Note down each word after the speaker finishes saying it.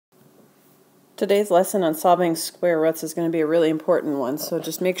Today's lesson on solving square roots is going to be a really important one, so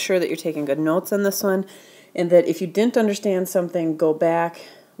just make sure that you're taking good notes on this one, and that if you didn't understand something, go back,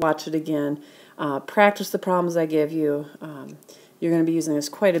 watch it again, practice the problems I give you. You're going to be using this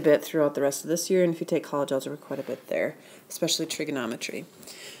quite a bit throughout the rest of this year, and if you take college algebra, quite a bit there, especially trigonometry.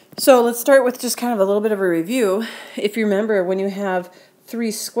 So let's start with just kind of a little bit of a review. If you remember, when you have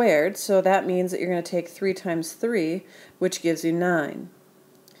 3 squared, so that means that you're going to take 3 times 3, which gives you 9.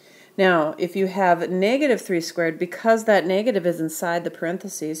 Now, if you have negative 3 squared, because that negative is inside the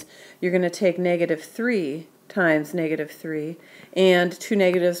parentheses, you're going to take negative 3 times negative 3, and 2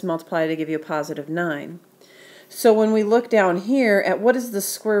 negatives multiply to give you a positive 9. So when we look down here at what is the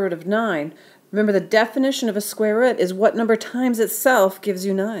square root of 9, remember the definition of a square root is what number times itself gives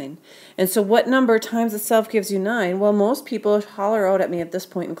you 9. And so what number times itself gives you 9? Well, most people holler out at me at this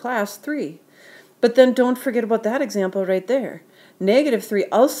point in class, 3. But then don't forget about that example right there. Negative 3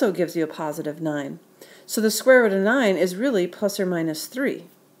 also gives you a positive 9. So the square root of 9 is really plus or minus 3.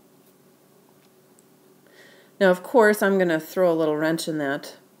 Now, of course, I'm going to throw a little wrench in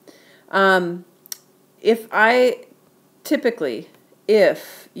that. If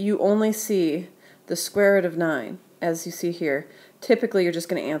you only see the square root of 9, as you see here, typically you're just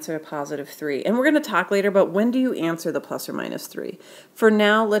going to answer a positive 3. And we're going to talk later about when do you answer the plus or minus 3. For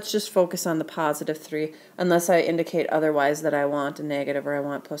now, let's just focus on the positive 3, unless I indicate otherwise that I want a negative or I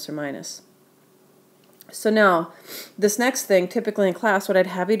want plus or minus. So now, this next thing, typically in class, what I'd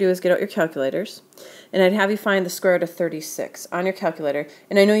have you do is get out your calculators, and I'd have you find the square root of 36 on your calculator.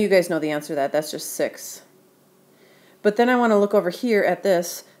 And I know you guys know the answer to that. That's just 6. But then I want to look over here at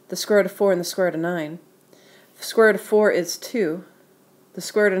this, the square root of 4 and the square root of 9. The square root of 4 is 2. The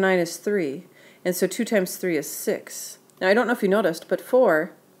square root of 9 is 3. And so 2 times 3 is 6. Now, I don't know if you noticed, but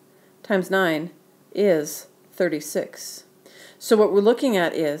 4 times 9 is 36. So what we're looking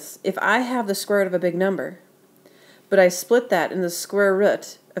at is, if I have the square root of a big number, but I split that into the square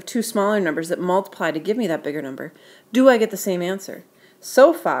root of 2 smaller numbers that multiply to give me that bigger number, do I get the same answer?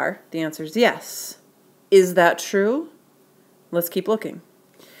 So far, the answer is yes. Is that true? Let's keep looking.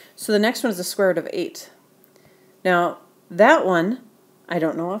 So the next one is the square root of 8. Now, that one, I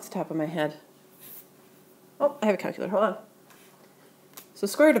don't know off the top of my head. Oh, I have a calculator. Hold on. So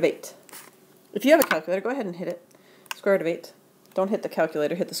square root of 8. If you have a calculator, go ahead and hit it. Square root of 8. Don't hit the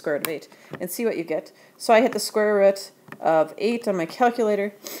calculator, hit the square root of 8 and see what you get. So I hit the square root of 8 on my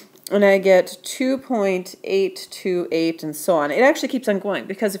calculator, and I get 2.828 and so on. It actually keeps on going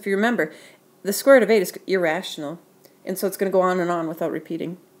because if you remember, the square root of 8 is irrational, and so it's going to go on and on without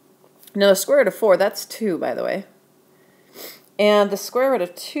repeating. Now the square root of 4, that's 2, by the way. And the square root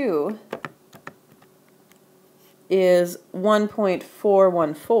of 2 is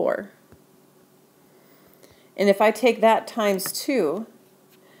 1.414. And if I take that times 2,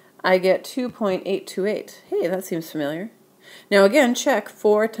 I get 2.828. Hey, that seems familiar. Now again, check.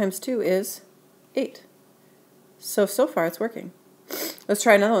 4 times 2 is 8. So far it's working. Let's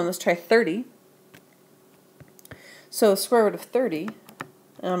try another one. Let's try 30. So the square root of 30,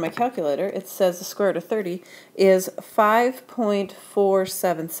 on my calculator, it says the square root of 30 is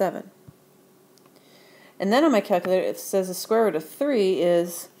 5.477. And then on my calculator, it says the square root of 3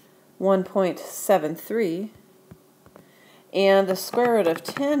 is 1.73. And the square root of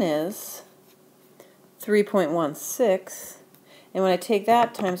 10 is 3.16. And when I take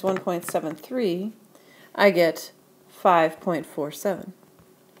that times 1.73, I get 5.47.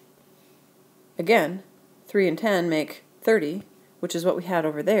 Again, 3 and 10 make 30, which is what we had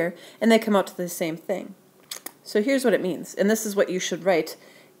over there, and they come out to the same thing. So here's what it means, and this is what you should write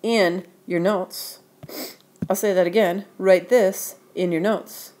in your notes. I'll say that again. Write this in your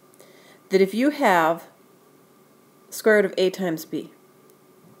notes. That if you have square root of a times b,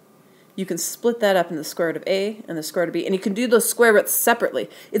 you can split that up into the square root of a and the square root of b, and you can do those square roots separately.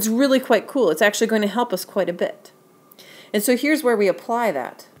 It's really quite cool. It's actually going to help us quite a bit. And so here's where we apply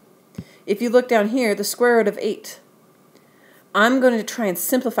that. If you look down here, the square root of 8, I'm going to try and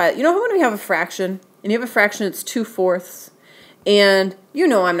simplify it. You know when we have a fraction, and you have a fraction that's 2/4, and you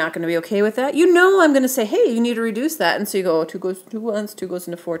know I'm not going to be okay with that. You know I'm going to say, hey, you need to reduce that, and so you go, 2 goes 2 once, 2 goes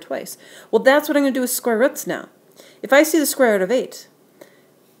into 4 twice. Well, that's what I'm going to do with square roots now. If I see the square root of 8,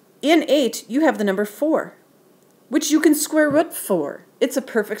 in 8 you have the number 4, which you can square root 4. It's a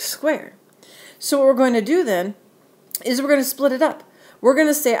perfect square. So what we're going to do then is we're going to split it up. We're going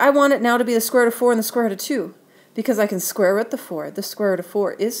to say I want it now to be the square root of 4 and the square root of 2, because I can square root the 4. The square root of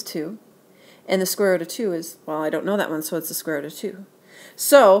 4 is 2, and the square root of 2 is, well, I don't know that one, so it's the square root of 2.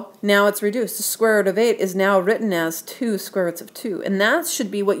 So now it's reduced. The square root of 8 is now written as 2 square roots of 2. And that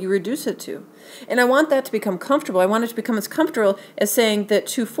should be what you reduce it to. And I want that to become comfortable. I want it to become as comfortable as saying that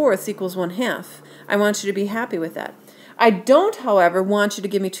 2/4 equals 1/2. I want you to be happy with that. I don't, however, want you to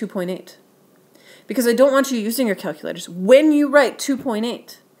give me 2.8. Because I don't want you using your calculators. When you write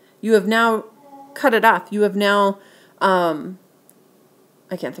 2.8, you have now cut it off. You have now,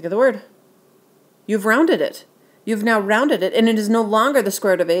 I can't think of the word. You've rounded it. You've now rounded it, and it is no longer the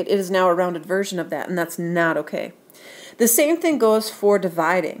square root of 8. It is now a rounded version of that, and that's not okay. The same thing goes for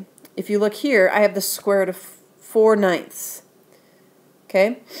dividing. If you look here, I have the square root of 4/9.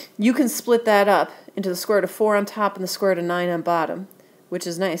 Okay? You can split that up into the square root of 4 on top and the square root of 9 on bottom, which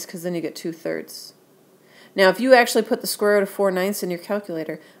is nice because then you get 2/3. Now, if you actually put the square root of 4/9 in your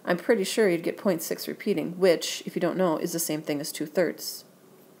calculator, I'm pretty sure you'd get 0.6 repeating, which, if you don't know, is the same thing as 2/3.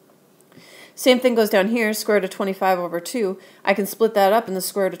 Same thing goes down here, square root of 25 over 2. I can split that up in the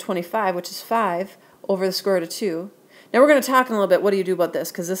square root of 25, which is 5, over the square root of 2. Now we're going to talk in a little bit, what do you do about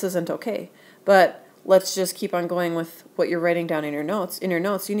this, because this isn't okay. But let's just keep on going with what you're writing down in your notes. In your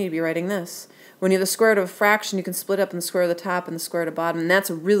notes, you need to be writing this. When you have the square root of a fraction, you can split up in the square root of the top and the square root of the bottom, and that's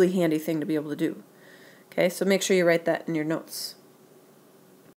a really handy thing to be able to do. Okay, so make sure you write that in your notes.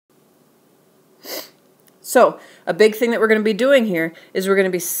 So, a big thing that we're going to be doing here is we're going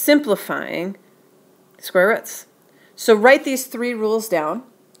to be simplifying square roots. So write these 3 rules down.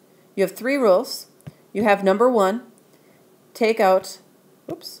 You have 3 rules. You have number 1, take out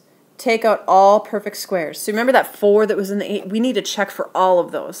all perfect squares. So remember that 4 that was in the 8? We need to check for all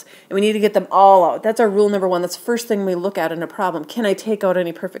of those, and we need to get them all out. That's our rule number 1. That's the first thing we look at in a problem. Can I take out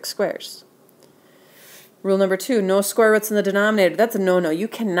any perfect squares? Rule number 2, no square roots in the denominator. That's a no-no. You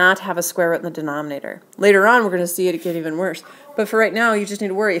cannot have a square root in the denominator. Later on, we're going to see it get even worse. But for right now, you just need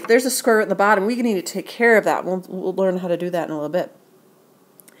to worry. If there's a square root in the bottom, we need to take care of that. We'll learn how to do that in a little bit.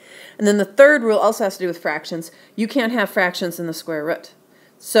 And then the third rule also has to do with fractions. You can't have fractions in the square root.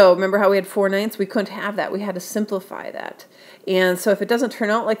 So remember how we had 4/9? We couldn't have that. We had to simplify that. And so if it doesn't turn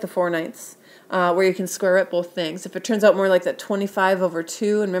out like the 4/9, where you can square root both things, if it turns out more like that 25 over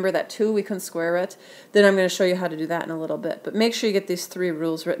 2, and remember that 2 we couldn't square root, then I'm going to show you how to do that in a little bit. But make sure you get these 3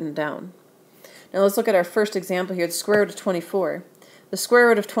 rules written down. Now let's look at our first example here, the square root of 24. The square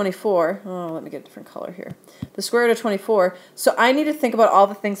root of 24, let me get a different color here. The square root of 24, so I need to think about all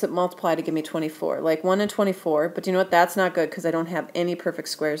the things that multiply to give me 24, like 1 and 24, but you know what, that's not good because I don't have any perfect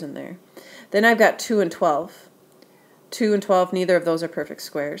squares in there. Then I've got 2 and 12. 2 and 12, neither of those are perfect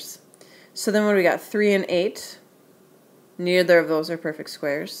squares. So then what do we got? 3 and 8, neither of those are perfect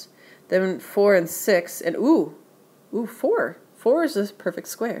squares. Then 4 and 6, and 4. 4 is a perfect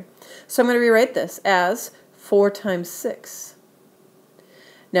square. So I'm going to rewrite this as 4 times 6.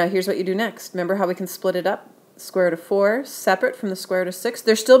 Now here's what you do next. Remember how we can split it up? Square root of 4 separate from the square root of 6.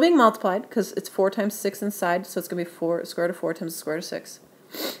 They're still being multiplied because it's 4 times 6 inside, so it's going to be square root of 4 times the square root of 6.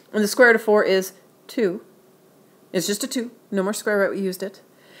 And the square root of 4 is 2. It's just a 2. No more square root, we used it.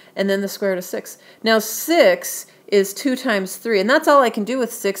 And then the square root of 6. Now 6 is 2 times 3, and that's all I can do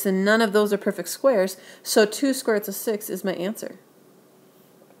with 6, and none of those are perfect squares, so 2 square roots of 6 is my answer.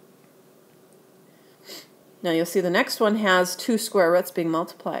 Now you'll see the next one has 2 square roots being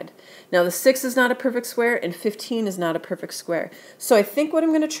multiplied. Now the 6 is not a perfect square, and 15 is not a perfect square. So I think what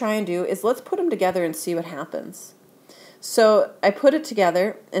I'm going to try and do is let's put them together and see what happens. So I put it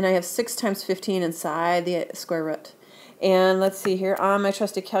together, and I have 6 times 15 inside the square root. And let's see here, on my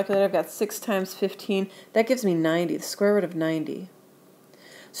trusty calculator, I've got 6 times 15. That gives me 90, the square root of 90.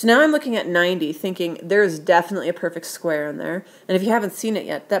 So now I'm looking at 90, thinking there is definitely a perfect square in there. And if you haven't seen it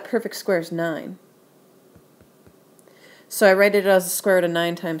yet, that perfect square is 9. So I write it as the square root of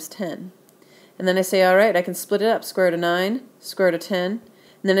 9 times 10. And then I say, all right, I can split it up. Square root of 9, square root of 10. And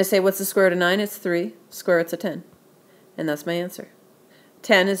then I say, what's the square root of 9? It's 3. Square root of 10. And that's my answer.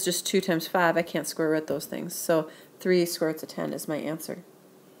 10 is just 2 times 5. I can't square root those things. So 3 square roots of 10 is my answer.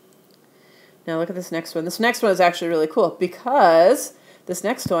 Now look at this next one. This next one is actually really cool because this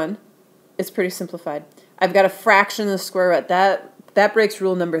next one is pretty simplified. I've got a fraction in the square root. That breaks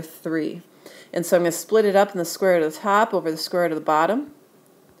rule number 3. And so I'm going to split it up in the square root of the top over the square root of the bottom.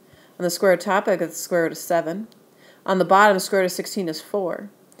 On the square root of the top, I got the square root of 7. On the bottom, the square root of 16 is 4.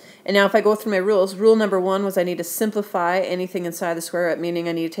 And now if I go through my rules, rule number 1 was I need to simplify anything inside the square root, meaning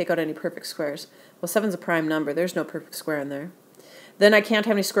I need to take out any perfect squares. Well, 7 is a prime number. There's no perfect square in there. Then I can't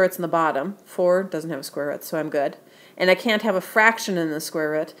have any square roots in the bottom. 4 doesn't have a square root, so I'm good. And I can't have a fraction in the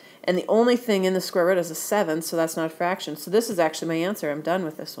square root. And the only thing in the square root is a 7, so that's not a fraction. So this is actually my answer. I'm done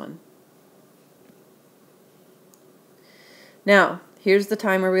with this one. Now, Here's the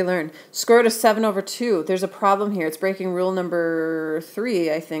time where we learn. Square root of 7 over 2. There's a problem here. It's breaking rule number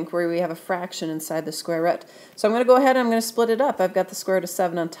 3, I think, where we have a fraction inside the square root. So I'm going to go ahead and I'm going to split it up. I've got the square root of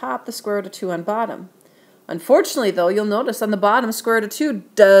 7 on top, the square root of 2 on bottom. Unfortunately, though, you'll notice on the bottom, square root of 2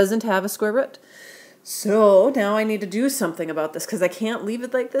 doesn't have a square root. So now I need to do something about this because I can't leave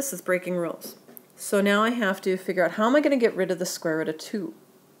it like this. It's breaking rules. So now I have to figure out how am I going to get rid of the square root of 2.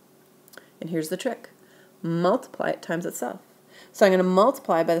 And here's the trick. Multiply it times itself. So I'm going to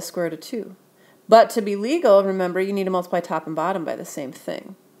multiply by the square root of 2. But to be legal, remember, you need to multiply top and bottom by the same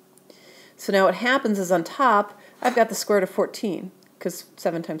thing. So now what happens is on top, I've got the square root of 14, because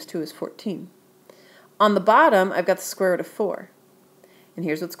 7 times 2 is 14. On the bottom, I've got the square root of 4. And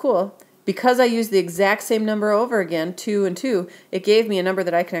here's what's cool. Because I used the exact same number over again, 2 and 2, it gave me a number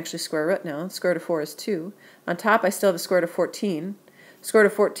that I can actually square root now. Square root of 4 is 2. On top, I still have a square root of 14. Square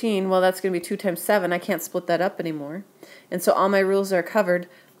root of 14, well, that's going to be 2 times 7. I can't split that up anymore. And so all my rules are covered.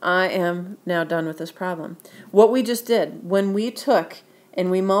 I am now done with this problem. What we just did, when we took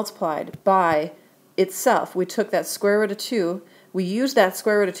and we multiplied by itself, we took that square root of 2. We used that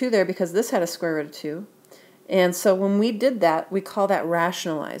square root of 2 there because this had a square root of 2. And so when we did that, we call that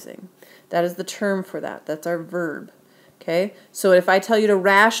rationalizing. That is the term for that. That's our verb. Okay? So if I tell you to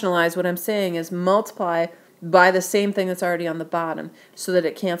rationalize, what I'm saying is multiply by the same thing that's already on the bottom so that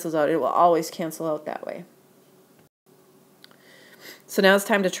it cancels out. It will always cancel out that way. So now it's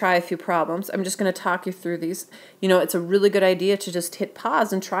time to try a few problems. I'm just going to talk you through these. You know, it's a really good idea to just hit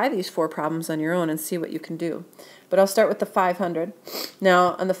pause and try these 4 problems on your own and see what you can do. But I'll start with the 500.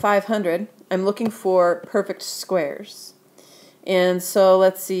 Now, on the 500, I'm looking for perfect squares. And so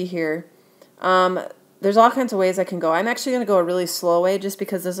let's see here. There's all kinds of ways I can go. I'm actually going to go a really slow way just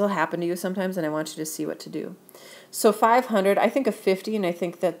because this will happen to you sometimes and I want you to see what to do. So 500, I think of 50 and I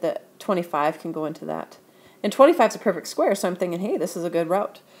think that the 25 can go into that. And 25 is a perfect square, so I'm thinking, hey, this is a good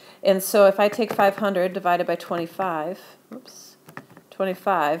route. And so if I take 500 divided by 25,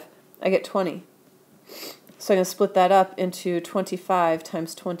 25, I get 20. So I'm going to split that up into 25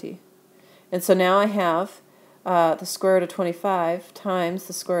 times 20. And so now I have the square root of 25 times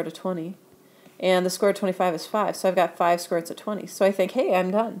the square root of 20. And the square root of 25 is 5, so I've got 5 square roots of 20. So I think, hey,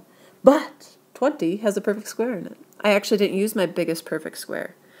 I'm done. But 20 has a perfect square in it. I actually didn't use my biggest perfect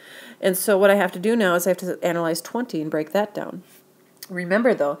square. And so what I have to do now is I have to analyze 20 and break that down.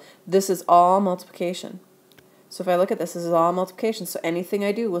 Remember, though, this is all multiplication. So if I look at this, this is all multiplication. So anything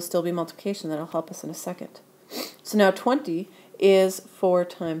I do will still be multiplication. That'll help us in a second. So now 20 is 4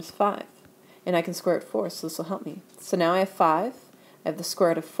 times 5. And I can square root 4, so this will help me. So now I have 5. I have the square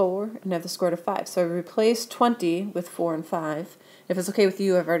root of 4, and I have the square root of 5. So I replace 20 with 4 and 5. If it's okay with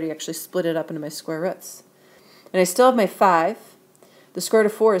you, I've already actually split it up into my square roots. And I still have my 5. The square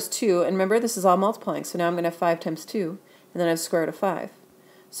root of 4 is 2. And remember, this is all multiplying. So now I'm going to have 5 times 2, and then I have the square root of 5.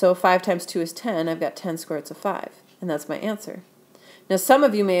 So 5 times 2 is 10. I've got 10 square roots of 5. And that's my answer. Now, some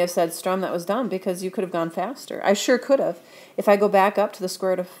of you may have said, Strom, that was dumb because you could have gone faster. I sure could have. If I go back up to the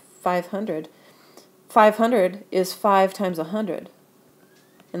square root of 500, 500 is 5 times 100.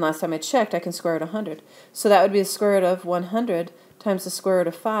 And last time I checked, I can square root 100. So that would be the square root of 100 times the square root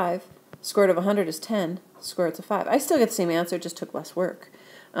of 5. Square root of 100 is 10. Square roots of 5. I still get the same answer, it just took less work.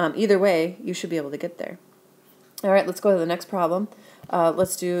 Either way, you should be able to get there. All right, let's go to the next problem.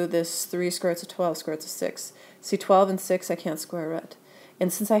 Let's do this 3 square roots of 12, square roots of 6. See, 12 and 6 I can't square root.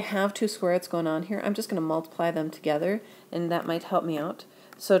 And since I have 2 square roots going on here, I'm just going to multiply them together, and that might help me out.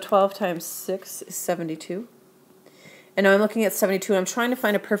 So 12 times 6 is 72. And now I'm looking at 72, and I'm trying to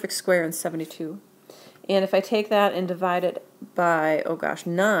find a perfect square in 72. And if I take that and divide it by,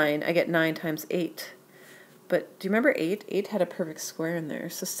 9, I get 9 times 8. But do you remember 8? 8 had a perfect square in there.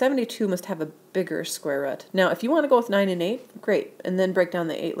 So 72 must have a bigger square root. Now, if you want to go with 9 and 8, great. And then break down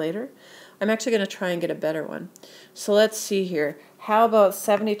the 8 later. I'm actually going to try and get a better one. So let's see here. How about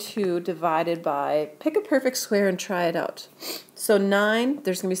 72 divided by, pick a perfect square and try it out. So 9,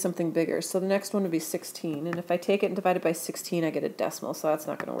 there's going to be something bigger. So the next one would be 16. And if I take it and divide it by 16, I get a decimal. So that's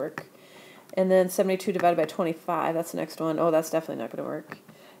not going to work. And then 72 divided by 25, that's the next one. Oh, that's definitely not going to work.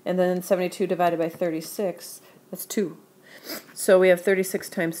 And then 72 divided by 36, that's 2. So we have 36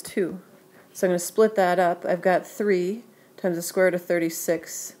 times 2. So I'm going to split that up. I've got 3 times the square root of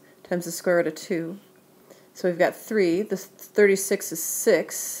 36 times the square root of 2. So we've got 3. The 36 is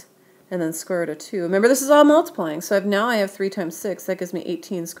 6. And then square root of 2. Remember, this is all multiplying. So now I have 3 times 6. That gives me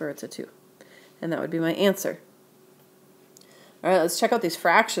 18 square roots of 2. And that would be my answer. All right, let's check out these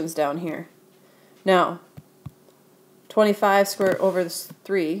fractions down here. Now, 25 square over this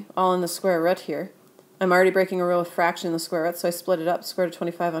 3, all in the square root here. I'm already breaking a rule of fraction in the square root, so I split it up. Square root of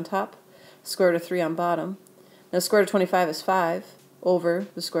 25 on top, square root of 3 on bottom. Now, square root of 25 is 5. over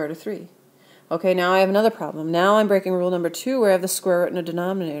the square root of 3. Okay, now I have another problem. Now I'm breaking rule number 2 where I have the square root in a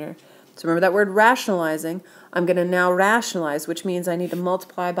denominator. So remember that word rationalizing. I'm going to now rationalize, which means I need to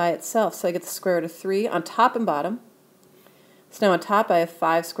multiply by itself. So I get the square root of 3 on top and bottom. So now on top I have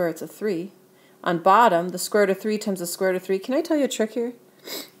 5 square roots of 3. On bottom, the square root of 3 times the square root of 3. Can I tell you a trick here?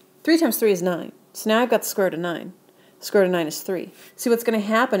 3 times 3 is 9. So now I've got the square root of 9. The square root of 9 is 3. See, what's going to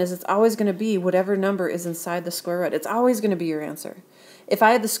happen is it's always going to be whatever number is inside the square root. It's always going to be your answer. If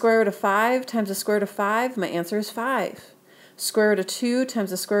I had the square root of 5 times the square root of 5, my answer is 5. Square root of 2 times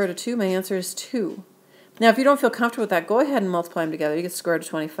the square root of 2, my answer is 2. Now, if you don't feel comfortable with that, go ahead and multiply them together. You get the square root of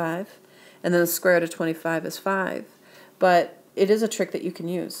 25, and then the square root of 25 is 5. But it is a trick that you can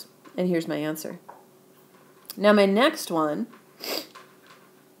use, and here's my answer. Now, my next one,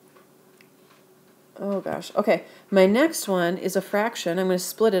 oh gosh, okay, my next one is a fraction. I'm going to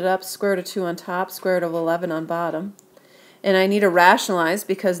split it up, square root of 2 on top, square root of 11 on bottom. And I need to rationalize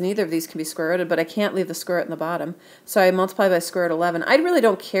because neither of these can be square rooted, but I can't leave the square root in the bottom. So I multiply by square root of 11. I really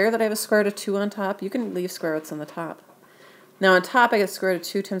don't care that I have a square root of 2 on top. You can leave square roots on the top. Now on top I get square root of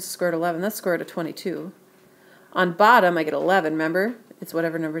 2 times the square root of 11. That's square root of 22. On bottom I get 11, remember? It's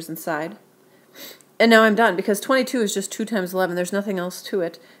whatever number's inside. And now I'm done because 22 is just 2 times 11. There's nothing else to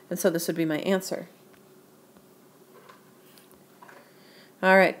it. And so this would be my answer.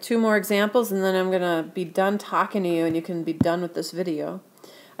 All right, 2 more examples, and then I'm going to be done talking to you, and you can be done with this video.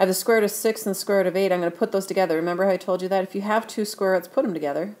 I have the square root of 6 and the square root of 8. I'm going to put those together. Remember how I told you that? If you have 2 square roots, put them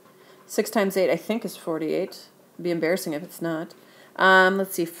together. 6 times 8, I think, is 48. It'd be embarrassing if it's not.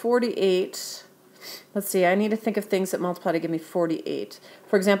 Let's see, 48. Let's see, I need to think of things that multiply to give me 48.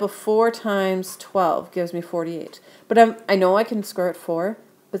 For example, 4 times 12 gives me 48. But I know I can square root 4,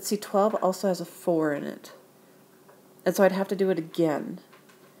 but see, 12 also has a 4 in it. And so I'd have to do it again.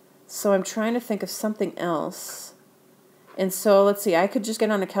 So I'm trying to think of something else. And so let's see, I could just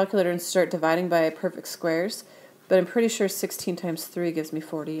get on a calculator and start dividing by perfect squares, but I'm pretty sure 16 times 3 gives me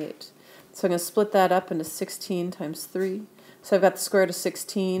 48. So I'm going to split that up into 16 times 3. So I've got the square root of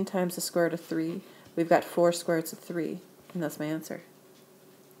 16 times the square root of 3. We've got 4 square roots of 3, and that's my answer.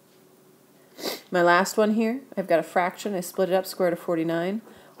 My last one here, I've got a fraction. I split it up, square root of 49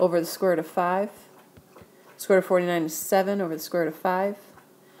 over the square root of 5. Square root of 49 is 7 over the square root of 5.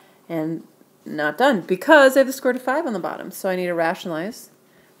 And not done because I have the square root of 5 on the bottom. So I need to rationalize.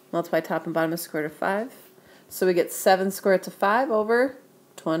 Multiply top and bottom of square root of 5. So we get 7 square roots of 5 over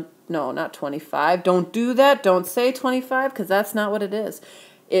 20. No, not 25. Don't do that. Don't say 25 because that's not what it is.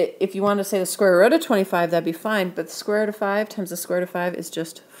 If you want to say the square root of 25, that'd be fine. But the square root of 5 times the square root of 5 is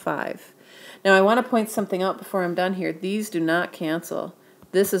just 5. Now I want to point something out before I'm done here. These do not cancel.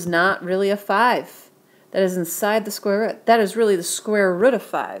 This is not really a 5. That is inside the square root. That is really the square root of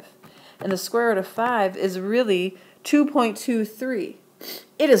 5. And the square root of 5 is really 2.23.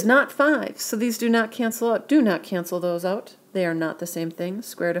 It is not 5, so these do not cancel out. Do not cancel those out. They are not the same thing.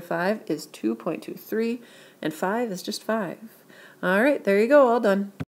 Square root of 5 is 2.23, and 5 is just 5. All right, there you go, all done.